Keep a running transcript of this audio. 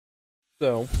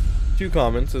So, two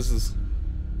comments. This is,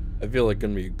 I feel like,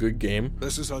 gonna be a good game.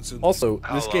 This is Hudson. Also,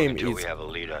 How this long game until is we have a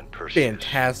lead on Perseus? They're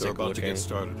fantastic about to looking. get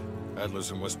started.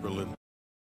 Adler's in West Berlin.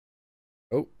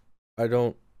 Oh, I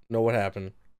don't know what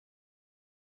happened.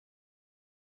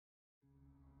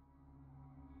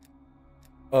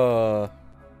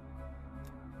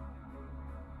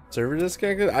 Server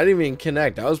disconnected? I didn't even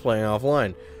connect. I was playing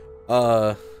offline.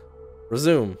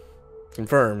 Resume.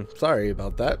 Confirm. Sorry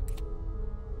about that.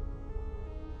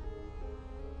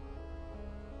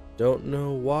 Don't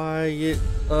know why it,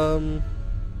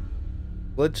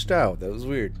 glitched out. That was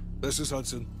weird. This is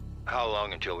Hudson. How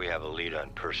long until we have a lead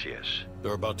on Perseus?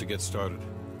 They're about to get started.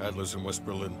 Adler's in West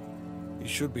Berlin. He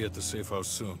should be at the safe house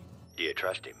soon. Do you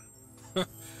trust him?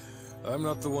 I'm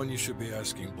not the one you should be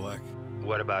asking, Black.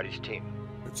 What about his team?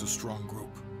 It's a strong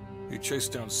group. He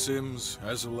chased down Sims,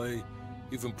 Azalea,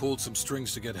 even pulled some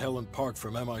strings to get Helen Park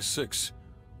from MI6.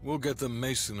 We'll get them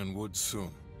Mason and Woods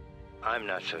soon. I'm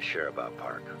not so sure about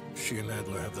Park. She and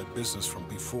Adler have that business from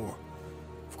before.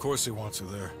 Of course he wants her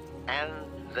there. And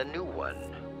the new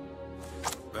one.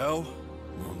 Bell?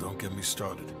 Well, don't get me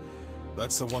started.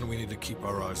 That's the one we need to keep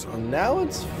our eyes on. And now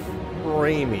it's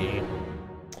framey.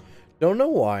 Don't know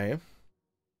why.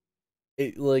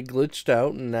 It like glitched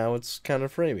out and now it's kind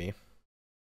of framey.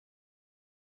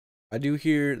 I do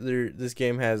hear this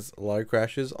game has a lot of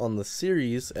crashes on the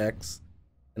Series X,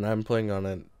 and I'm playing on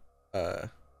an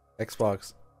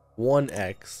Xbox One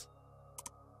X.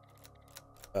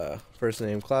 First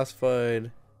name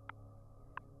classified.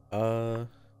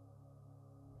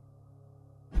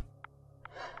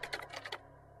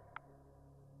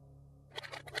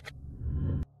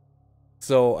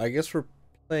 So I guess we're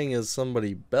playing as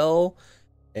somebody Bell,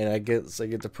 and I guess I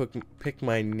get to pick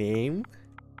my name.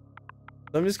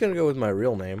 So I'm just gonna go with my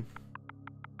real name,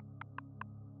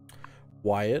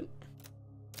 Wyatt.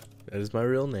 That is my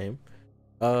real name.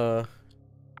 I'm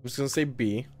just gonna say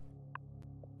B.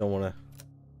 Don't wanna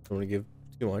give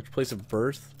too much. Place of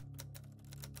birth.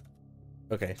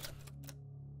 Okay.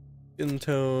 Skin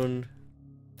tone.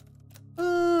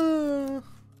 I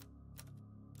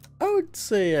would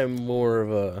say I'm more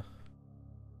of a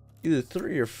either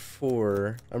 3 or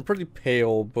 4. I'm pretty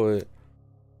pale, but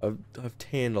I've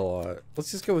tanned a lot. Let's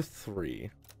just go with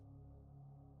 3.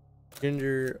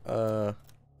 Gender,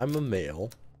 I'm a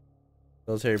male.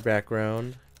 Military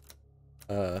background.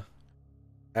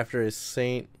 After a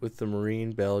saint with the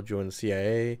Marine, Bell joined the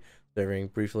CIA, serving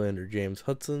briefly under Jason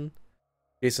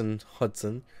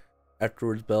Hudson.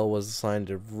 Afterwards, Bell was assigned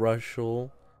to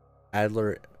Russell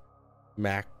Adler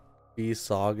MacV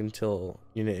SOG until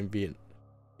unit in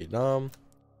Vietnam.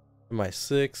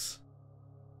 MI6.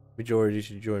 Majority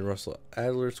to join Russell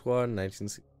Adler Squad in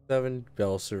 1967.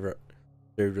 Bell served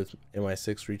with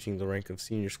MI6, reaching the rank of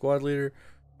senior squad leader.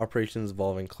 Operations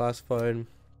evolving classified.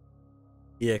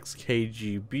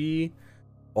 EX-KGB.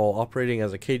 While operating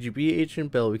as a KGB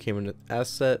agent, Bell became an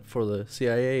asset for the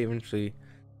CIA, eventually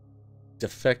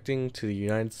defecting to the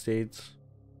United States.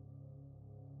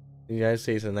 In the United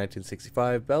States in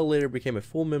 1965, Bell later became a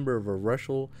full member of a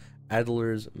Russell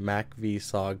Adler's MacV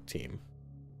SOG team.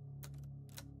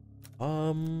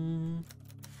 I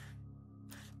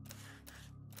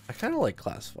kind of like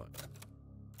classified.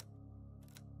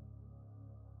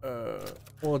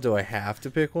 Well, do I have to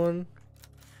pick one?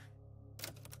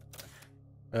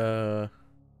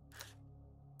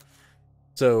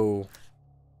 So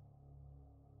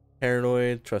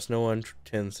paranoid, trust no one,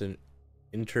 tends to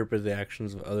interpret the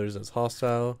actions of others as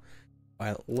hostile.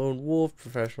 Violent lone wolf,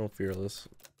 professional, fearless.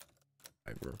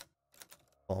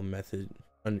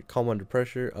 Calm under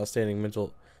pressure, outstanding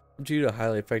mental aptitude, a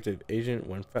highly effective agent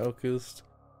when focused.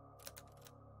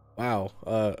 Wow.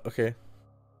 Okay.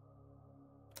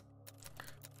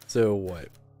 So what?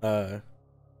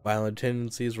 Violent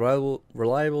tendencies,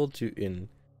 reliable in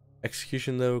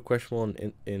execution though questionable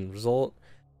in result.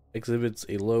 Exhibits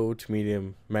a low to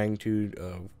medium magnitude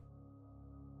of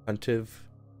cognitive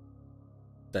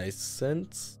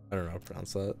dissent. I don't know how to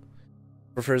pronounce that.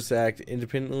 Prefers to act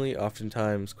independently,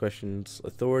 oftentimes questions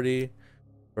authority.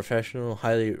 Professional,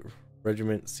 highly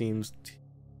regiment sees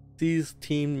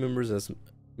team members as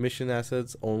mission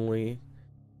assets only.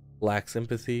 Lacks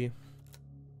empathy.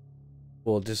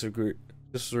 Will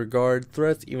disregard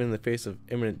threats even in the face of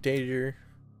imminent danger.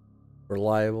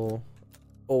 Reliable.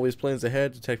 Always plans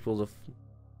ahead, detected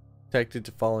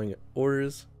to following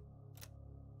orders.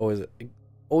 Always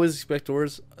expect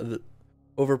orders.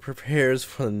 Over prepares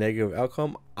for the negative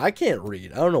outcome. I can't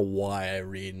read. I don't know why I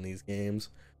read in these games.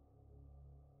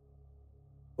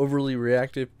 Overly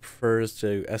reactive, prefers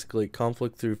to escalate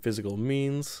conflict through physical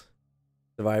means.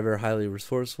 Survivor, highly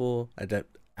resourceful,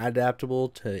 adaptable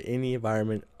to any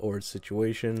environment or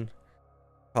situation.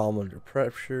 Calm under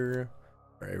pressure.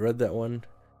 I read that one.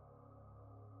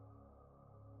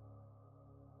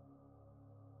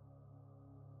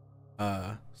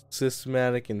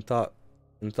 Systematic in thought,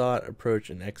 approach,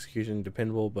 and execution.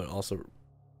 Dependable but also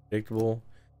predictable.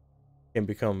 Can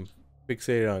become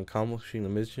fixated on accomplishing the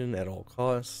mission at all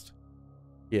costs.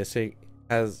 PSA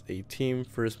has a team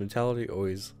first mentality,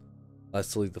 always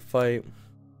likes to lead the fight.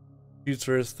 Shoots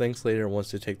first, thinks later, wants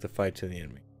to take the fight to the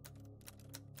enemy.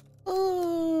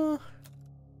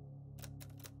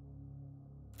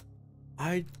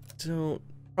 I don't.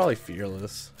 Probably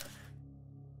fearless.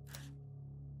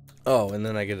 Oh, and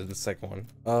then I get the second one.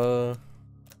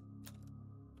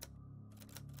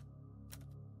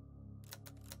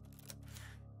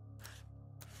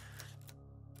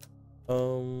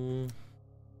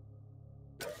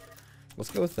 Let's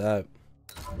go with that.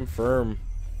 Confirm.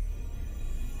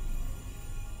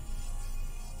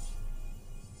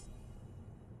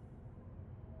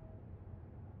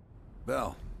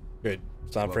 Bell. Good.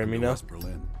 It's not for welcome me to now. West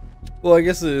Berlin. Well, I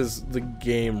guess it is the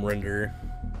game render.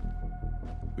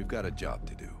 We've got a job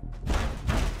to do.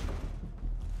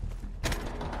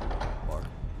 Mark.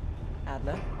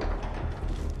 Adler.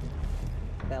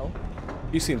 Bell.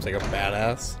 He seems like a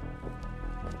badass.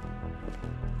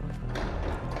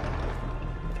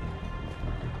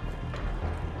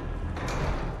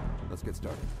 Let's get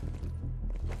started.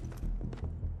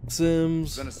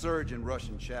 Sims. There's been a surge in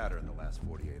Russian chatter in the last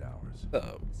 48 hours.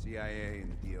 Oh. CIA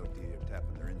and the DOD are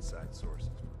tapping their inside sources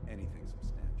for anything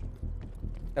substantial.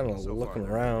 Kind of So looking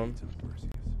far, around. to Perseus.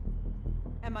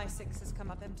 MI6 has come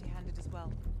up empty-handed as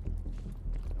well.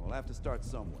 And we'll have to start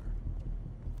somewhere.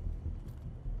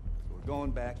 So we're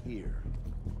going back here.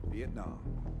 Vietnam,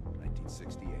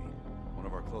 1968. One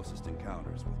of our closest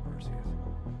encounters with Perseus.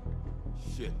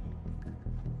 Shit.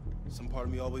 Some part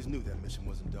of me always knew that mission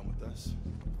wasn't done with us.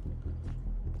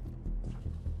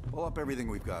 Pull up everything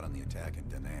we've got on the attack in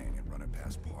Da Nang and run it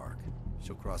past Park.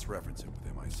 She'll cross-reference it with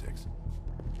MI6.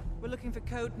 We're looking for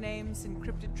code names,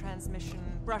 encrypted transmission,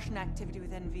 Russian activity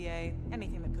with NVA,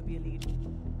 anything that could be a lead.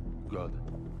 Good.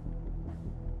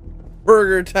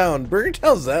 Burger Town. Burger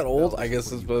Town's that old? I guess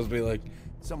it's supposed to be like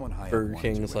Someone high up Burger wanted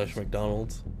King you / with us.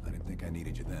 McDonald's. I didn't think I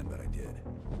needed you then, but I did.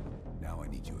 Now I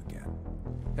need you again.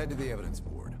 Head to the evidence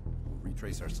board. We'll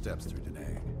retrace our steps through Da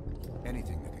Nang.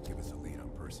 Anything that could give us a lead on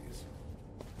Perseus.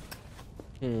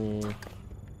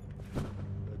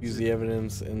 Use the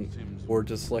evidence and board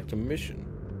to select a mission.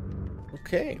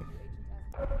 Okay.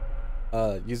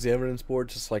 Use the evidence board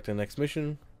to select the next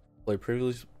mission. Play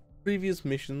previous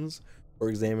missions or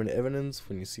examine evidence.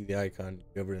 When you see the icon,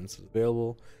 evidence is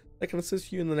available that can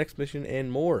assist you in the next mission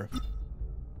and more.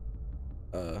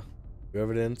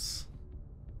 Evidence.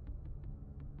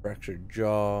 Fractured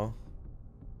jaw.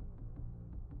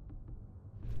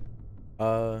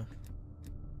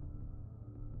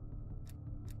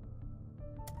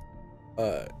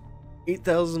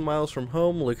 8,000 miles from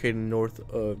home, located north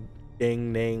of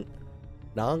Nang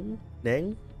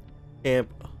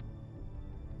Camp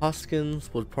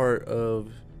Hoskins was part of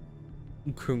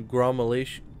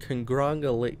conglomeration.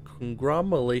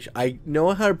 I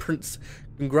know how to pronounce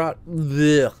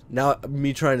now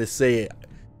me trying to say it.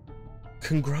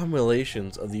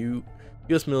 Conglomerations of the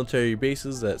U.S. military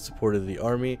bases that supported the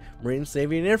Army, Marines,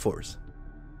 Navy, and Air Force.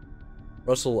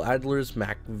 Russell Adler's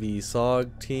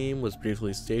MAC-V-SOG team was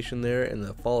briefly stationed there in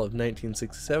the fall of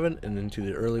 1967 and into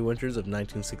the early winters of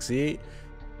 1968.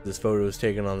 This photo was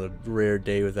taken on the rare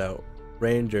day without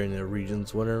rain during the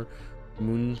region's winter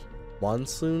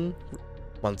monsoon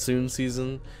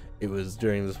season. It was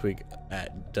during this week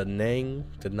at Da Nang,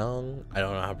 I don't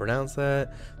know how to pronounce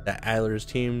that Adler's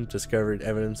team discovered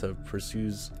evidence of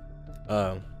Perseus'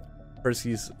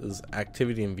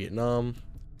 activity in Vietnam.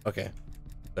 Okay,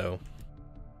 so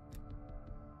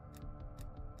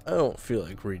I don't feel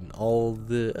like reading all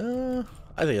the.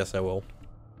 I think yes, I will.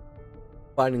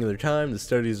 Finding their time, the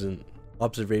studies and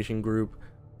observation group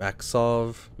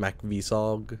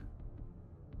MAC-V-SOG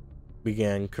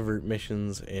began covert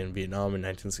missions in Vietnam in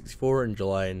 1964. In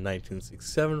July in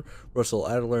 1967, Russell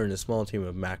Adler and a small team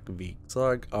of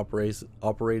MAC-V-SOG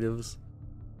operatives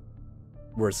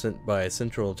were sent by a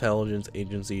Central Intelligence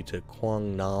Agency to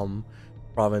Quang Nam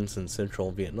province in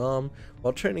central Vietnam.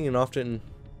 While training and often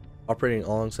operating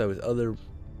alongside with other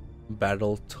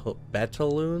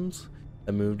battalions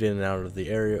that moved in and out of the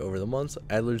area over the months,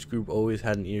 Adler's group always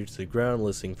had an ear to the ground,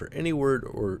 listening for any word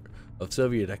of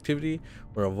Soviet activity.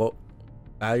 When a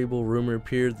valuable rumor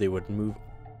appeared, they would move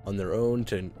on their own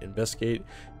to investigate.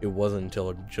 It wasn't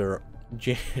until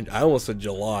I almost said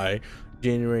July,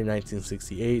 January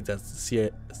 1968, that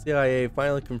the CIA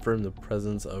finally confirmed the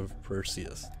presence of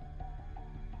Perseus.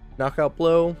 Knockout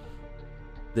blow,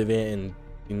 the event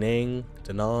in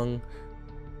Da Nang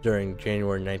during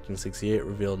January 1968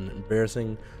 revealed an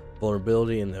embarrassing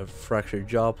vulnerability in the fractured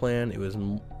jaw plan. It was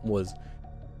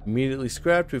immediately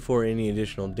scrapped before any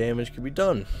additional damage could be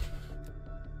done.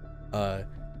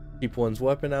 Keep one's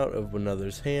weapon out of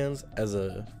another's hands. As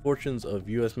the fortunes of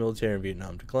U.S. military in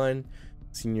Vietnam declined,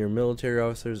 senior military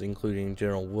officers, including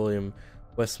General William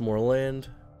Westmoreland,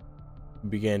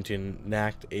 began to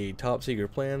enact a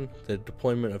top-secret plan, the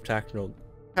deployment of tactical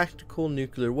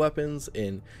nuclear weapons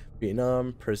in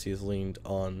Vietnam. Perseus learned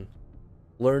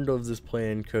of this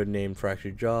plan, codenamed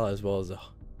Fractured Jaw, as well as the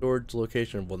storage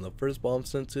location of one of the first bombs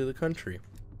sent to the country.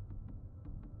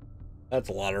 That's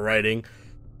a lot of writing.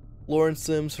 Lawrence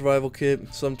Sims survival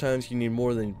kit. Sometimes you need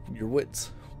more than your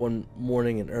wits. One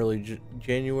morning in early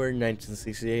January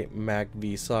 1968,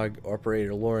 MAC-V SOG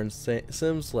operator Lawrence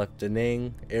Sims left Da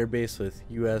Nang Air Base with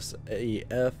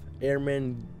USAF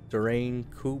Airman Durain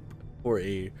Coop for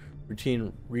a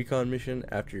routine recon mission.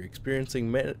 After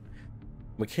experiencing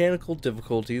mechanical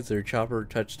difficulties, their chopper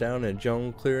touched down in a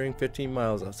jungle clearing 15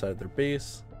 miles outside the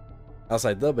base.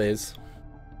 While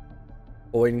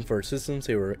waiting for assistance,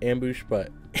 they were ambushed by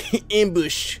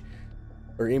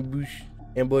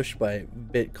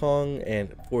Viet Cong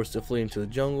and forced to flee into the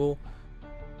jungle.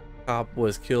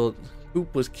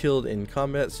 Coop was killed in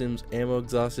combat. Sims, ammo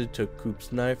exhausted, took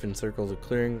Coop's knife and circled the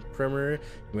clearing perimeter.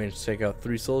 He managed to take out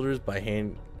 3 soldiers by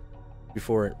hand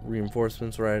before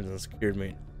reinforcements arrived and secured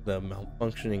the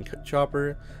malfunctioning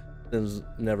chopper. Sims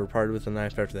never parted with the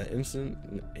knife after that incident.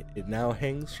 It now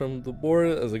hangs from the board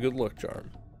as a good luck charm.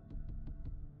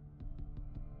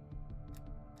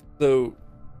 So,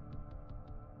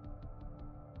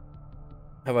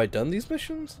 have I done these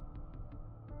missions?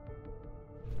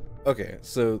 Okay,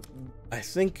 so I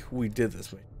think we did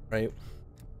this mission, right?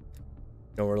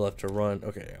 Nowhere left to run.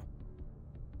 Okay.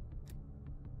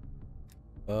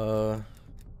 A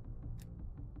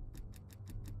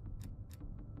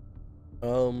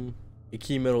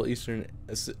key Middle Eastern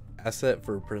asset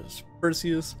for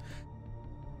Perseus,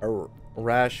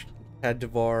 Arash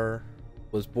Kadivar,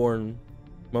 was born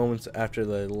moments after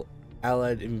the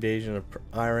Allied invasion of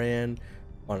Iran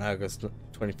on August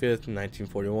 25th,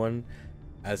 1941.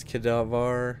 As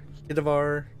Kadivar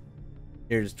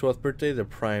neared his 12th birthday, the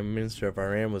Prime Minister of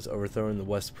Iran was overthrown in the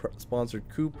West-sponsored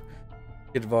coup.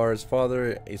 Kadivar's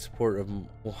father, a supporter of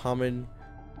Mohammed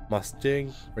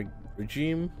Mossadegh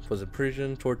regime, was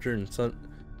imprisoned, tortured, and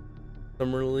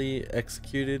summarily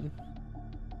executed.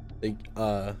 The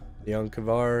young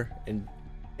Kadivar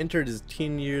entered his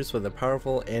teen years with a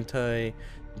powerful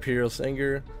anti-imperialist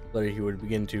anger. Later, he would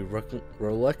begin to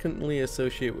reluctantly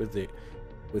associate with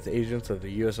agents of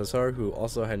the USSR who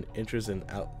also had an interest in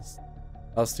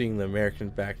ousting the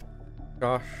American-backed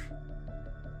Shah.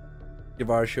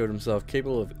 Kadivar showed himself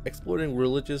capable of exploiting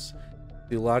religious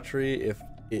zealotry if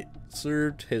it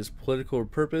served his political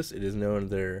purpose. It is known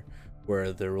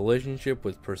where the relationship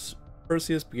with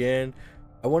Perseus began.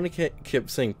 I want to keep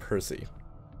saying Percy,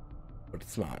 but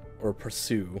it's not, or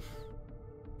pursue.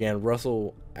 Began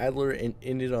Russell Adler and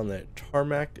ended on the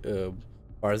tarmac of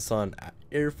Barzan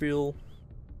Airfield.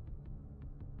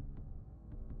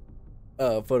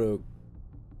 Photo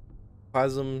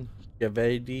Qasem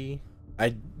Javedi.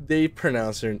 They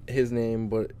pronounce his name,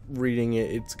 but reading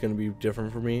it's going to be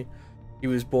different for me. He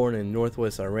was born in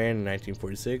northwest Iran in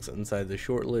 1946 inside the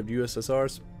short-lived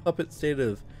USSR's puppet state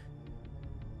of,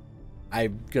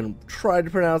 I'm going to try to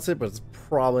pronounce it, but it's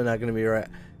probably not going to be right,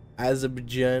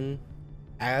 Azerbaijan.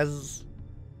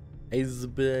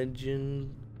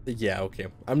 Yeah, okay.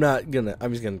 I'm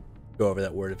just going to go over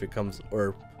that word if it comes,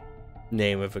 or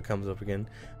name if it comes up again.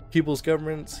 People's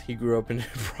governments. He grew up in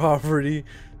poverty,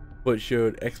 but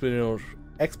showed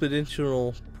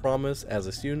exponential promise as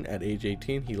a student. At age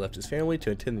 18, he left his family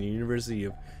to attend the University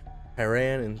of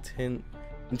Tehran. Intent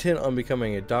on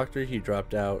becoming a doctor, he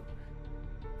dropped out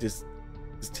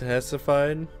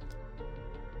dissatisfied.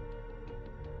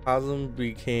 Qasem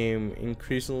became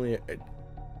increasingly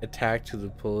attracted to the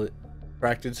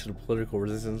political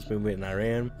resistance movement in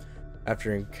Iran.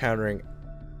 After encountering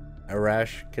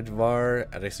Arash Kadivar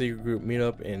at a secret group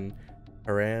meetup in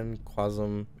Iran,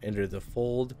 Qasem entered the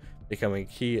fold, becoming a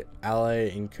key ally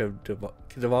in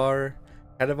Kadivar's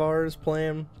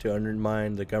plan to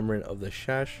undermine the government of the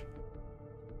Shah.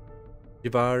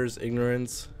 Kadivar's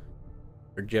ignorance,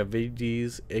 or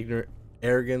Javedi's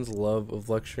arrogance, love of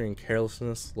luxury, and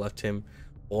carelessness left him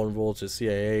vulnerable to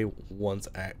CIA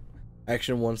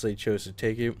action once they chose to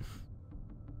take it.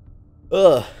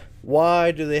 Ugh.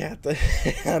 Why do they have to?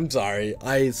 I'm sorry.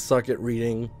 I suck at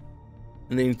reading.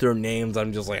 And then you throw names,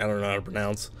 I'm just like, I don't know how to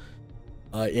pronounce.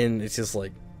 And it's just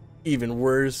like even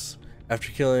worse.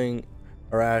 After killing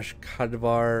Arash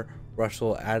Kadivar,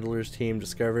 Russell Adler's team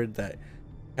discovered that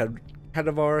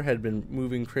Kadivar had been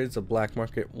moving crates of black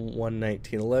market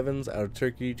 1911s out of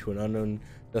Turkey to an unknown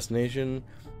destination.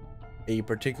 A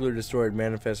particular destroyed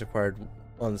manifest acquired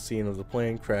on the scene of the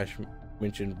plane crash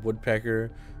mentioned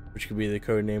Woodpecker, which could be the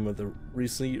code name of the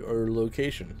receipt or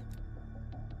location.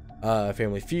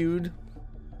 Family Feud.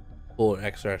 Bullet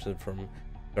extracted from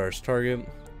Star's target.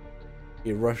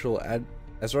 Russell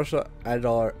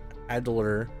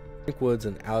Adler, Frank Woods,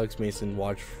 and Alex Mason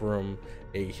watched from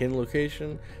a hidden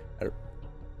location.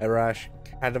 Arash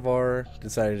Kadivar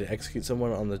decided to execute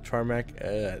someone on the tarmac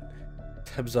at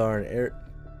Tabzon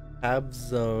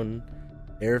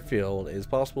Airfield. It is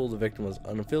possible the victim was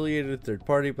unaffiliated third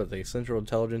party, but the Central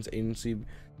Intelligence Agency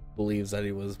believes that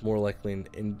it was more likely an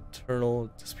internal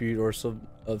dispute or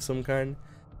of some kind.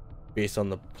 Based on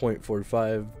the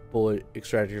 .45 bullet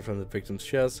extracted from the victim's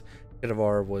chest,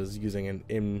 Kadivar was using an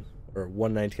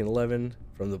M1911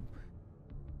 from the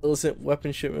illicit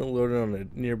weapon shipment loaded on a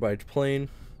nearby plane.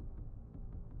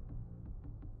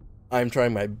 I'm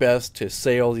trying my best to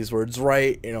say all these words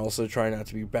right and also try not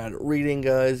to be bad at reading,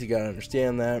 guys. You gotta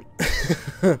understand that.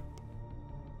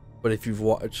 But if you've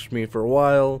watched me for a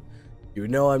while, you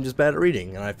know I'm just bad at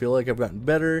reading, and I feel like I've gotten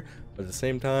better, but at the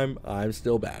same time, I'm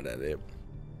still bad at it.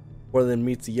 More than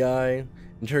meets the eye.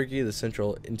 In Turkey, the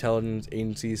Central Intelligence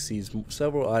Agency seized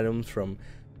several items from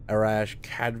Arash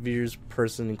Kadivar's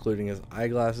person, including his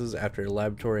eyeglasses. After a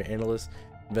laboratory analyst,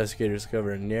 investigators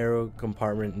discovered a narrow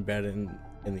compartment embedded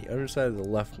in the underside of the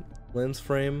left lens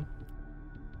frame.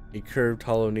 A curved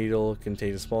hollow needle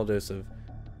contained a small dose of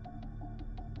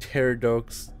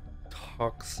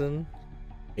pterodotoxin.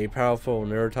 A powerful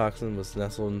neurotoxin was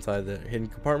nestled inside the hidden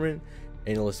compartment.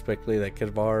 Analysts speculate that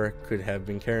Kadivar could have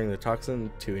been carrying the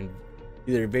toxin to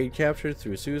either evade capture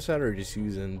through suicide or just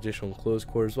use an additional close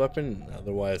quarters weapon,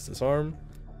 otherwise disarmed.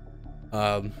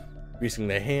 Greasing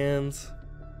the hands.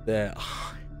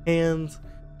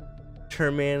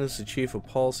 Chairman is the chief of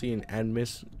policy and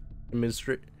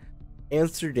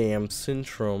Amsterdam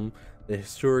Centrum, the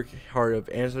historic heart of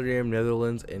Amsterdam,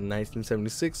 Netherlands. In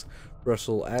 1976,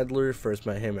 Russell Adler first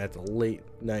met him at the late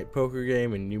night poker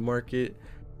game in Newmarket,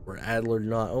 where Adler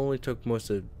not only took most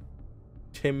of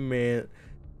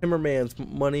Timmerman's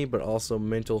money, but also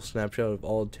mental snapshot of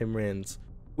all Timmerman's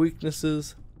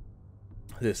weaknesses.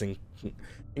 This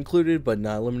included, but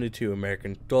not limited to,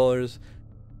 American dollars,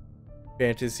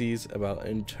 fantasies about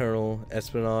internal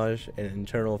espionage, and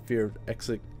internal fear of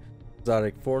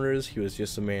exotic foreigners. He was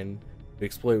just a man to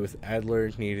exploit. With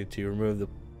Adler needed to remove the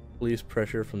police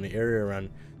pressure from the area around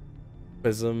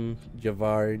Qasem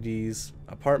Javardi's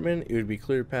apartment. It would be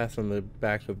clear path from the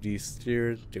back of D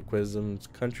Steer to Qasem's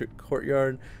country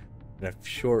courtyard in a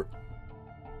short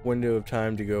window of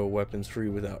time to go weapons free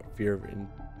without fear of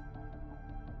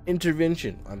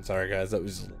intervention. I'm sorry guys, that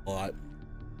was a lot.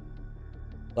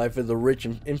 Life of the rich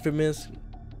and infamous.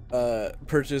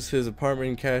 Purchased his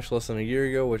apartment in cash less than a year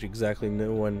ago, which exactly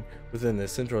no one within the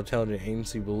Central Intelligence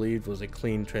Agency believed was a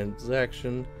clean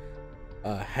transaction.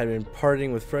 Had been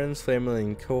partying with friends, family,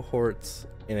 and cohorts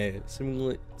in a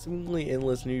seemingly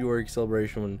endless New York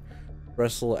celebration when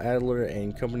Russell Adler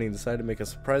and company decided to make a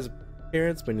surprise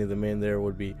appearance. Many of the men there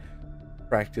would be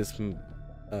practiced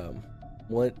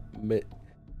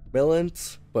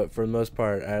militants, but for the most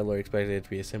part, Adler expected it to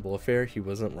be a simple affair. He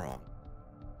wasn't wrong.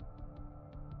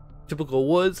 Typical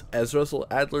Woods. As Russell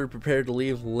Adler prepared to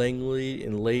leave Langley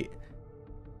in late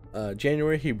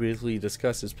January, he briefly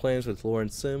discussed his plans with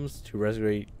Lawrence Sims to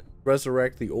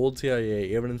resurrect the old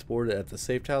CIA evidence board at the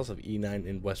Safe House of E9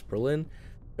 in West Berlin,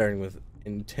 starting with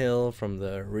intel from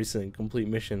the recent complete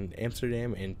mission in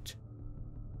Amsterdam and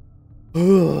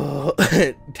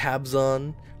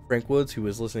Tabzon. Frank Woods, who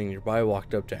was listening nearby,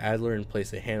 walked up to Adler and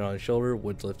placed a hand on his shoulder.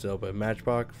 Woods lifted up a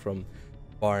matchbox from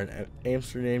the bar in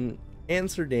Amsterdam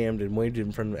and waved it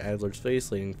in front of Adler's face,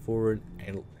 leaning forward.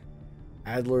 And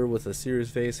Adler, with a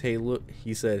serious face, "Hey, look,"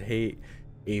 he said, "Hey,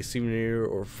 a souvenir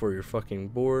or for your fucking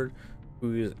board."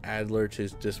 Who is Adler to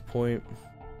disappoint?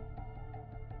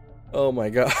 Oh my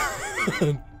god.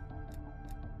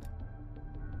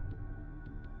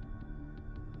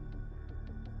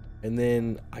 And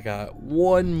then I got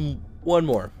one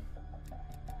more.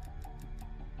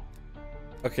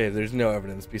 Okay, there's no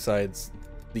evidence besides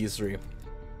these three.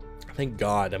 Thank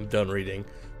God I'm done reading.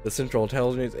 The Central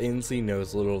Intelligence Agency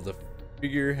knows little of the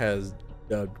figure, has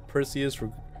dubbed Perseus.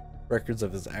 Records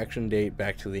of his action date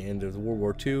back to the end of World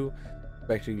War II.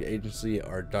 suspected agency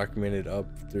are documented up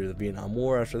through the Vietnam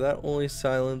War. After that, only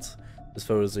silence. This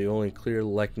photo is the only clear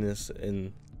likeness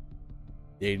in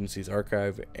the agency's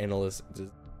archive. Analysts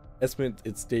estimate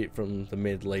its date from the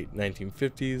mid-late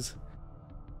 1950s.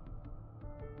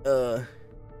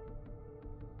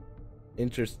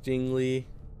 Interestingly,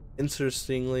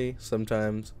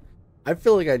 sometimes I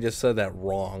feel like I just said that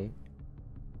wrong.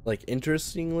 Like,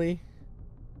 interestingly,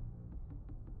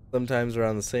 sometimes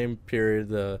around the same period,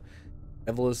 the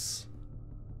elusive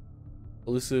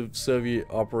Soviet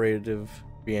operative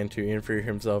began to interfere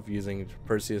himself using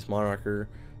Perseus moniker,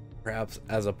 perhaps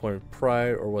as a point of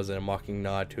pride, or was it a mocking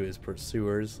nod to his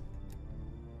pursuers?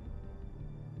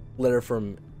 Letter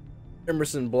from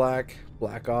Emerson Black,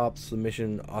 Black Ops. The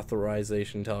mission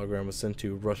authorization telegram was sent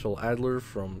to Russell Adler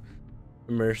from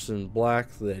Emerson Black,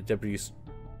 the deputy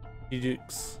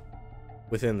strategics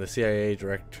within the CIA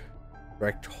directed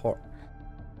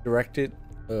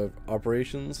of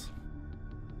operations.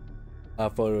 A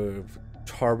photo of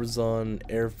Tarbizon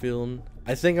airfield.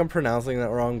 I think I'm pronouncing that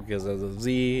wrong because there's a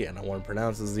Z and I want to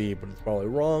pronounce a Z, but it's probably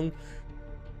wrong.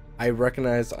 I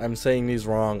recognize I'm saying these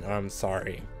wrong. I'm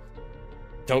sorry.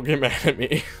 Don't get mad at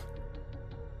me.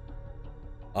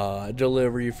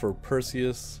 Delivery for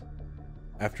Perseus.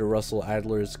 After Russell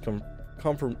Adler's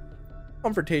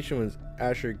confrontation with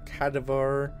Asher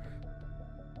Kadivar,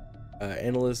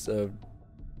 analysts of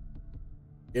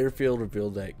airfield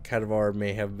revealed that Kadivar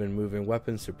may have been moving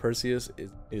weapons to Perseus. It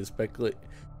is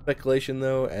speculation,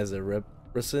 though, as a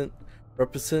receipt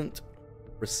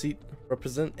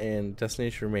and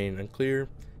destination remain unclear. It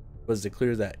was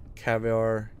declared that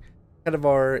Kadivar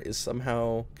is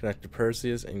somehow connected to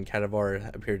Perseus, and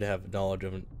Kadivar appeared to have knowledge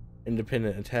of an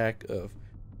independent attack of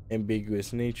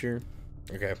ambiguous nature.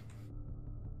 Okay.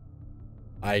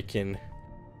 I can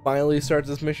finally start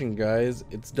this mission, guys.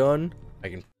 It's done. I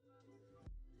can